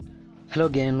Hello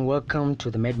again, welcome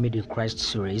to the Made Me in Christ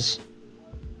series.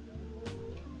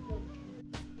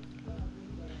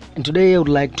 And today I would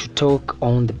like to talk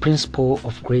on the principle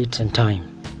of grit and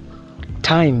time.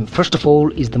 Time, first of all,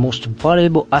 is the most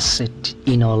valuable asset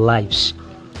in our lives.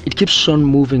 It keeps on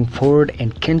moving forward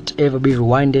and can't ever be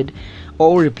rewinded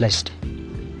or replaced.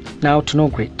 Now to know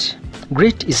grit.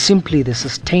 Grit is simply the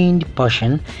sustained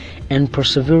passion and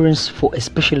perseverance for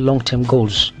especially long-term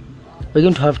goals. We're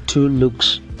going to have two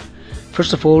looks.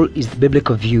 First of all is the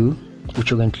biblical view,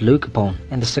 which we're going to look upon,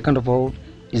 and the second of all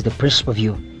is the principle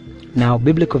view. Now,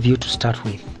 biblical view to start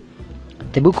with.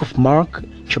 The book of Mark,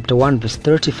 chapter 1, verse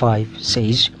 35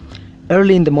 says,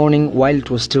 "Early in the morning, while it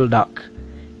was still dark,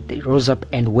 they rose up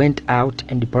and went out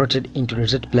and departed into a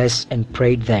desert place and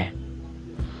prayed there."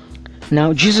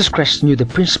 Now, Jesus Christ knew the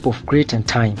principle of grit and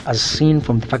time, as seen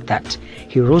from the fact that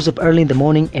he rose up early in the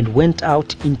morning and went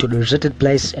out into the deserted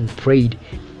place and prayed.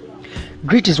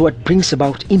 Grit is what brings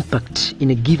about impact in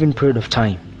a given period of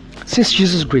time. Since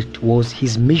Jesus' grit was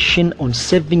his mission on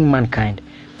saving mankind,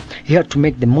 he had to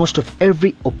make the most of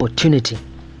every opportunity.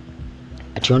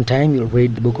 At your own time, you'll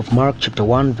read the book of Mark, chapter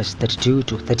 1, verse 32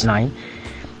 to 39.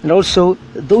 And also,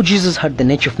 though Jesus had the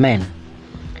nature of man,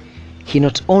 he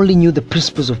not only knew the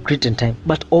principles of grit and time,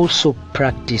 but also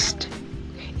practiced.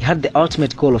 He had the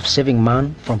ultimate goal of saving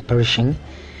man from perishing,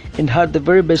 and had the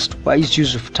very best wise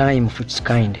use of time of its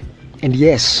kind. And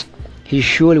yes, he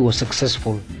surely was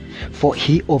successful, for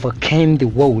he overcame the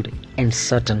world and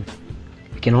Satan.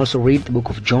 We can also read the book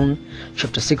of John,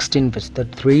 chapter 16, verse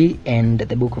 33, and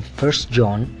the book of 1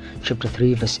 John, chapter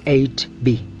 3, verse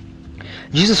 8b.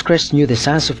 Jesus Christ knew the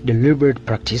science of deliberate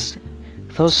practice,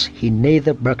 thus he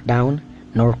neither broke down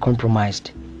nor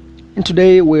compromised. And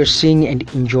today we are seeing and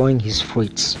enjoying his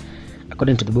fruits,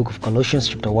 according to the book of Colossians,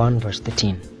 chapter 1, verse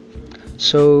 13.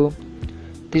 So,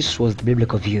 this was the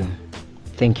biblical view.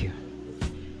 Thank you.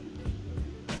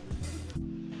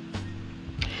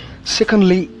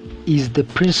 Secondly is the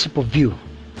principle view,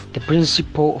 the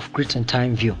principle of grit and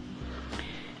time view.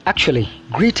 Actually,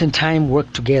 grit and time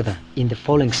work together in the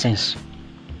following sense.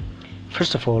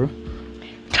 First of all,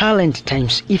 talent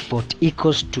times effort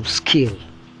equals to skill,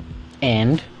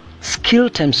 and skill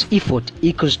times effort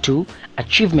equals to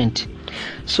achievement.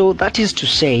 So that is to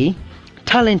say,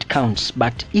 talent counts,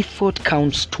 but effort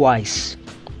counts twice,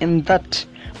 and that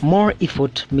more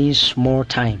effort means more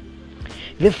time.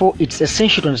 Therefore, it's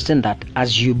essential to understand that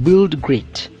as you build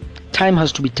grit, time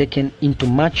has to be taken into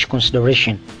much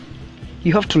consideration.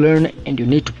 You have to learn and you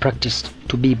need to practice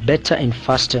to be better and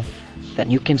faster than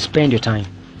you can spend your time.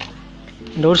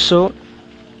 And also,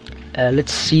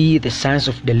 let's see the science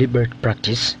of deliberate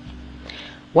practice.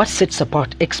 What sets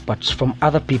apart experts from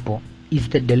other people is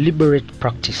the deliberate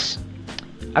practice.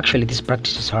 Actually, this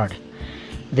practice is hard.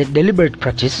 The deliberate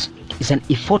practice is an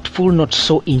effortful, not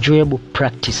so enjoyable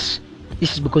practice.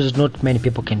 This is because not many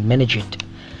people can manage it.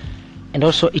 And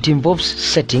also it involves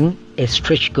setting a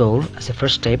stretch goal as a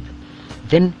first step,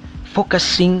 then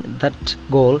focusing that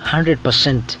goal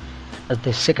 100% as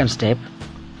the second step.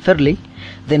 Thirdly,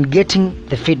 then getting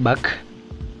the feedback.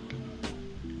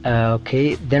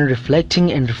 Then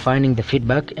reflecting and refining the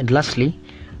feedback. And lastly,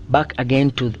 back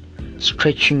again to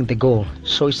stretching the goal.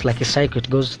 So it's like a cycle, it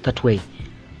goes that way.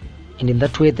 And in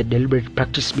that way, the deliberate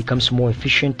practice becomes more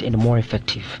efficient and more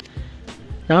effective.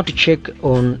 Now to check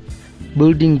on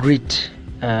building grit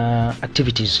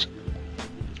activities.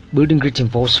 Building grit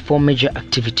involves 4 major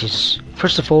activities.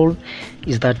 First of all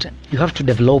is that you have to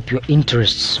develop your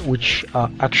interests, which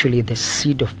are actually the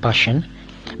seed of passion,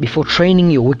 before training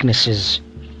your weaknesses.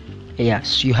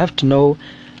 Yes, you have to know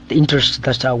the interests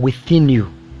that are within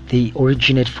you. They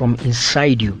originate from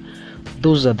inside you.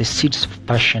 Those are the seeds of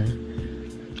passion.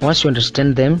 Once you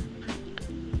understand them,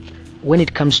 when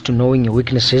it comes to knowing your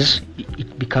weaknesses,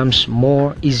 it becomes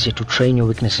more easier to train your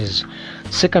weaknesses.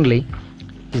 Secondly,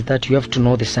 is that you have to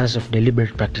know the science of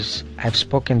deliberate practice. I've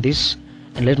spoken this,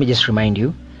 and let me just remind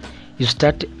you. You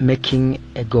start making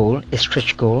a goal, a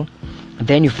stretch goal,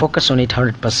 then you focus on it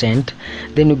 100%,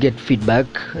 then you get feedback,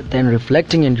 then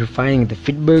reflecting and refining the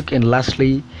feedback, and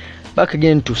lastly, back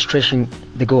again to stretching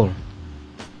the goal.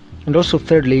 And also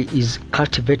thirdly is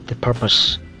cultivate the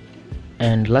purpose.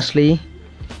 And lastly,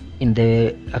 in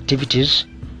the activities,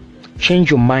 change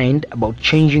your mind about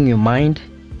changing your mind.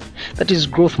 That is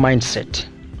growth mindset.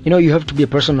 You have to be a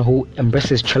person who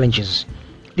embraces challenges.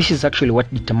 This is actually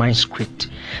what determines grit.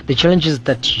 The challenges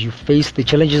that you face, the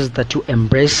challenges that you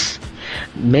embrace,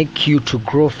 make you to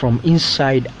grow from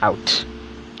inside out.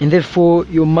 And therefore,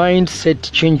 your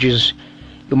mindset changes,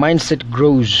 your mindset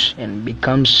grows and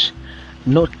becomes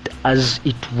not as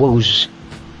it was.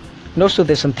 And also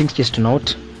there's some things just to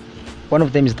note. One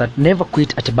of them is that never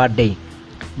quit at a bad day.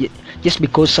 Just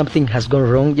because something has gone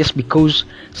wrong, just because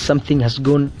something has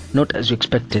gone not as you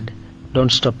expected,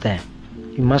 don't stop there.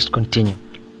 You must continue.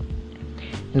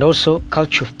 And also,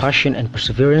 culture of passion and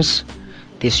perseverance.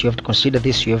 This you have to consider,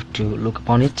 this you have to look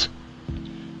upon it.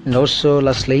 And also,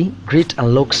 lastly, grit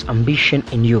unlocks ambition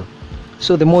in you.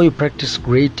 So the more you practice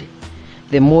grit,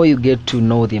 the more you get to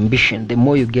know the ambition, the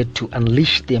more you get to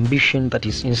unleash the ambition that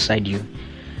is inside you.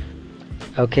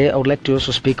 Okay, I would like to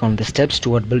also speak on the steps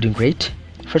toward building grit.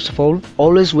 First of all,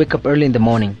 always wake up early in the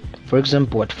morning, for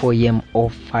example at 4 a.m. or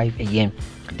 5 a.m.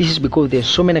 This is because there's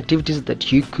so many activities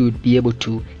that you could be able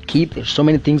to keep. There's so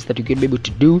many things that you could be able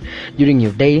to do during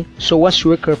your day. So once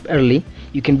you wake up early,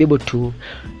 you can be able to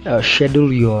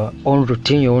schedule your own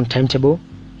routine, your own timetable,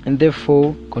 and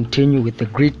therefore continue with the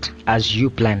grit as you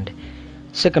planned.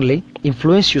 Secondly,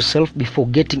 influence yourself before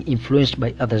getting influenced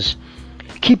by others.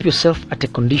 Keep yourself at a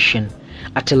condition,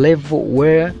 at a level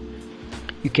where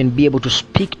you can be able to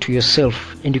speak to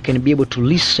yourself, and you can be able to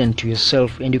listen to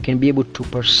yourself, and you can be able to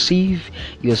perceive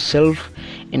yourself,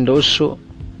 and also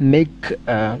make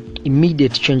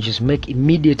immediate changes, make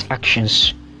immediate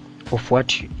actions of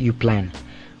what you plan.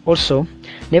 Also,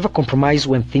 never compromise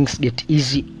when things get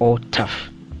easy or tough.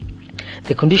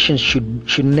 The conditions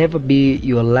should never be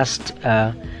your last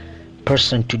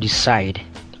person to decide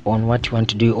on what you want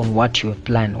to do, on what you have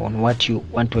planned, on what you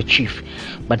want to achieve.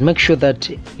 But make sure that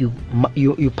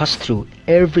you pass through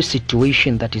every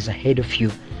situation that is ahead of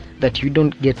you, that you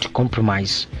don't get to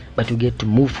compromise, but you get to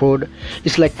move forward.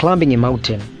 It's like climbing a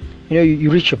mountain.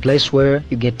 You reach a place where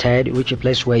you get tired, you reach a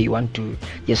place where you want to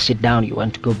just sit down, you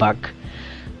want to go back.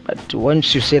 But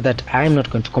once you say that I'm not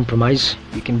going to compromise,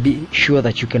 you can be sure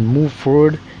that you can move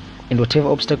forward, and whatever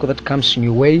obstacle that comes in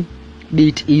your way, be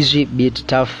it easy, be it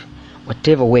tough,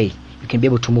 whatever way, you can be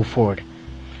able to move forward.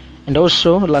 And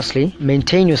also, lastly,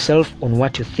 maintain yourself on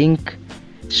what you think,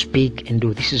 speak, and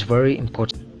do. This is very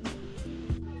important.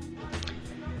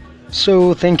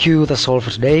 So thank you, that's all for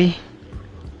today.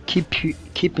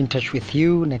 Keep in touch with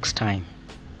you next time.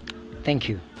 Thank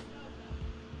you.